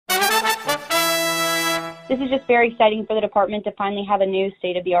this is just very exciting for the department to finally have a new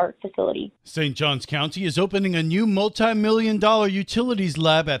state-of-the-art facility. St. Johns County is opening a new multi-million-dollar utilities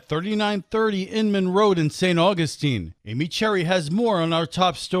lab at 3930 Inman Road in St. Augustine. Amy Cherry has more on our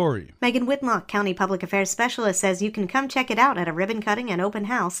top story. Megan Whitlock, County Public Affairs Specialist, says you can come check it out at a ribbon cutting and open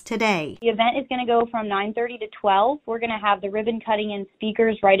house today. The event is going to go from 9:30 to 12. We're going to have the ribbon cutting and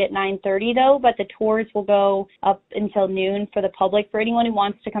speakers right at 9:30 though, but the tours will go up until noon for the public. For anyone who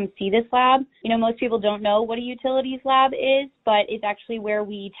wants to come see this lab, most people don't know what a utilities lab is, but it's actually where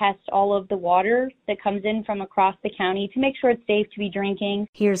we test all of the water that comes in from across the county to make sure it's safe to be drinking.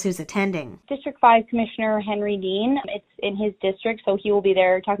 Here's who's attending. District 5 Commissioner Henry Dean. It's in his district, so he will be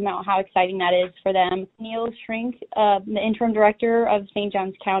there talking about how exciting that is for them. Neil Shrink, the interim director of St.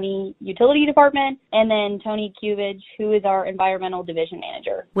 Johns County Utility Department, and then Tony Cubage, who is our environmental division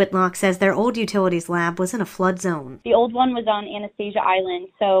manager. Whitlock says their old utilities lab was in a flood zone. The old one was on Anastasia Island,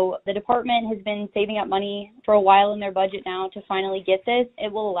 so the department has been saving up money for a while in their budget now to finally get this.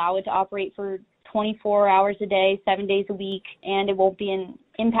 It will allow it to operate for 24 hours a day, 7 days a week, and it won't be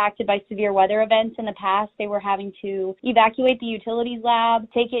impacted by severe weather events. In the past, they were having to evacuate the utilities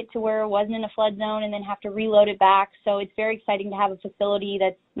lab, take it to where it wasn't in a flood zone, and then have to reload it back. So it's very exciting to have a facility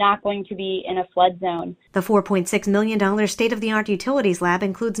that's not going to be in a flood zone. The $4.6 million state-of-the-art utilities lab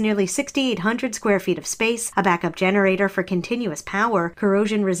includes nearly 6,800 square feet of space, a backup generator for continuous power,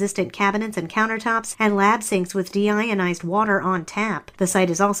 corrosion-resistant cabinets and countertops, and lab sinks with deionized water on tap. The site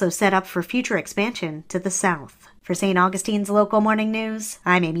is also set up for future expansion to the south. For St. Augustine's Local Morning News,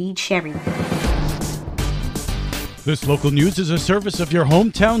 I'm Amy Cherry. This local news is a service of your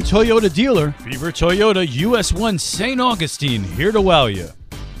hometown Toyota dealer, Beaver Toyota US 1 St. Augustine, here to wow you.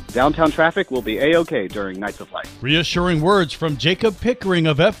 Downtown traffic will be A-OK during Nights of Light. Reassuring words from Jacob Pickering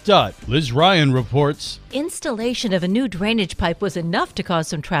of FDOT. Liz Ryan reports. Installation of a new drainage pipe was enough to cause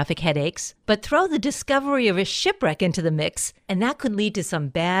some traffic headaches, but throw the discovery of a shipwreck into the mix, and that could lead to some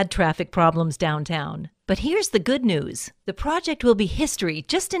bad traffic problems downtown. But here's the good news. The project will be history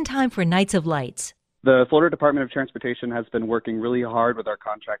just in time for Nights of Lights. The Florida Department of Transportation has been working really hard with our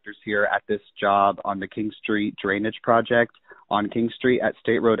contractors here at this job on the King Street Drainage Project on King Street at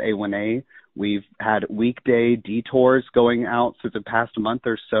State Road A1A. We've had weekday detours going out through the past month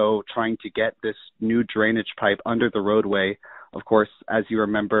or so trying to get this new drainage pipe under the roadway. Of course, as you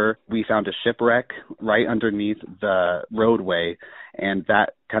remember, we found a shipwreck right underneath the roadway, and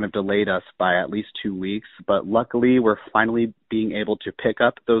that kind of delayed us by at least 2 weeks. But luckily, we're finally being able to pick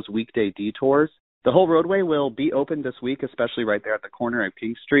up those weekday detours. The whole roadway will be open this week, especially right there at the corner of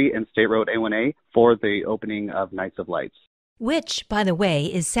King Street and State Road A1A for the opening of Nights of Lights. Which, by the way,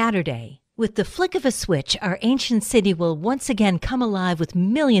 is Saturday. With the flick of a switch, our ancient city will once again come alive with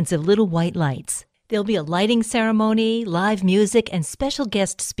millions of little white lights. There'll be a lighting ceremony, live music, and special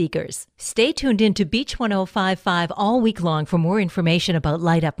guest speakers. Stay tuned in to Beach 105.5 all week long for more information about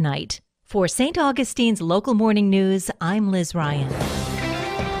Light Up Night. For St. Augustine's Local Morning News, I'm Liz Ryan.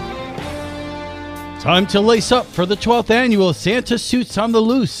 Time to lace up for the 12th annual Santa Suits on the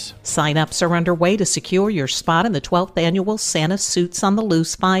Loose. Sign-ups are underway to secure your spot in the 12th annual Santa Suits on the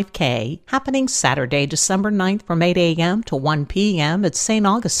Loose 5K, happening Saturday, December 9th from 8 a.m. to 1 p.m. at St.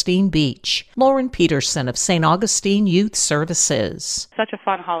 Augustine Beach. Lauren Peterson of St. Augustine Youth Services. Such a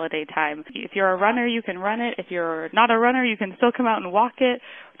fun holiday time. If you're a runner, you can run it. If you're not a runner, you can still come out and walk it,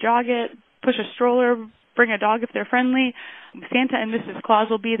 jog it, push a stroller, bring a dog if they're friendly. Santa and Mrs. Claus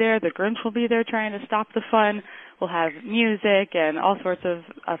will be there. The Grinch will be there trying to stop the fun. We'll have music and all sorts of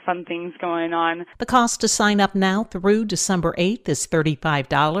fun things going on. The cost to sign up now through December 8th is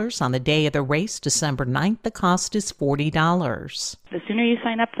 $35. On the day of the race, December 9th, the cost is $40. The sooner you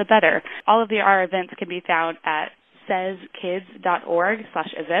sign up, the better. All of our events can be found at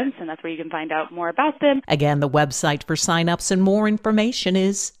saiskids.org/events, and that's where you can find out more about them. Again, the website for sign-ups and more information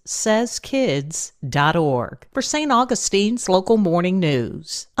is saiskids.org. For St. Augustine's Local Morning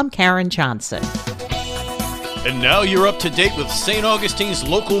News, I'm Karen Johnson. And now you're up to date with St. Augustine's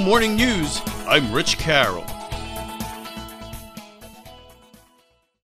Local Morning News. I'm Rich Carroll.